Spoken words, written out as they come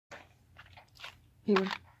Hey,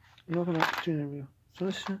 welcome back to the review. So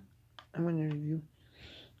this time, I'm going to review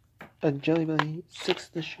a Jelly Belly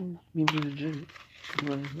 6th edition Beans of the Jelly.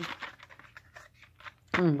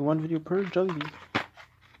 One video per jelly bean.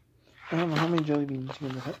 I don't know how many jelly beans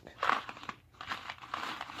you're gonna pick.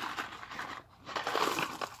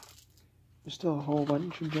 There's still a whole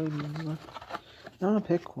bunch of jelly beans left. I want to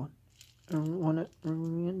pick one. I want it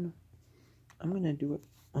random. I'm gonna do it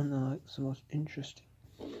on the most interesting.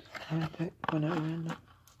 I'm gonna pick one at random.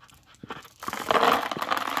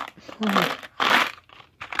 I'm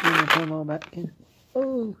gonna put them all back in.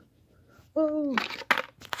 Oh! Oh!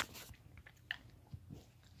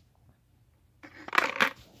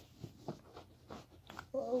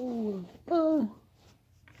 Oh! Oh!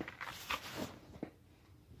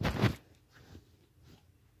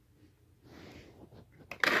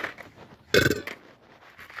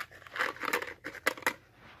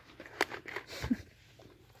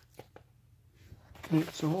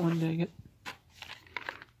 Wait, so what one did I get?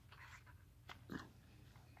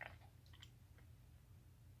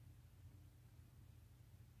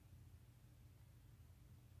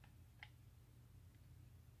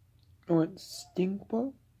 Oh, it's stink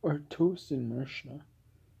bug or toasted marshmallow?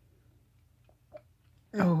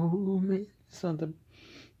 Oh man, it's not the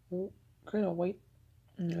kind of white.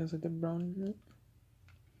 There's like the brown in it.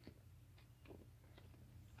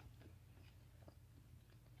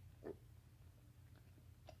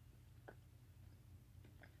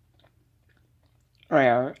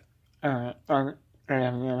 Alright,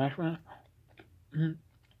 marshmallow.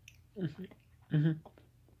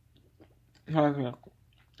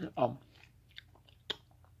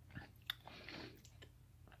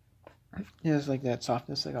 Yeah, it's like that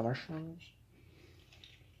softness, like a marshmallow.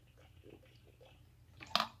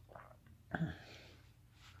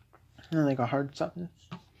 And like a hard softness.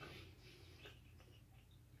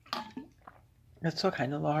 It's still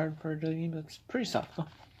kind of hard for a jelly bean, but it's pretty soft though.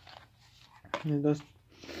 And it does,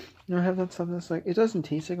 have that softness, like, it doesn't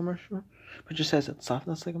taste like a marshmallow, but it just has that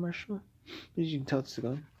softness like a marshmallow. But you can tell it's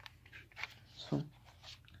good. So,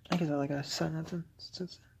 I guess I like a 7 out of 10.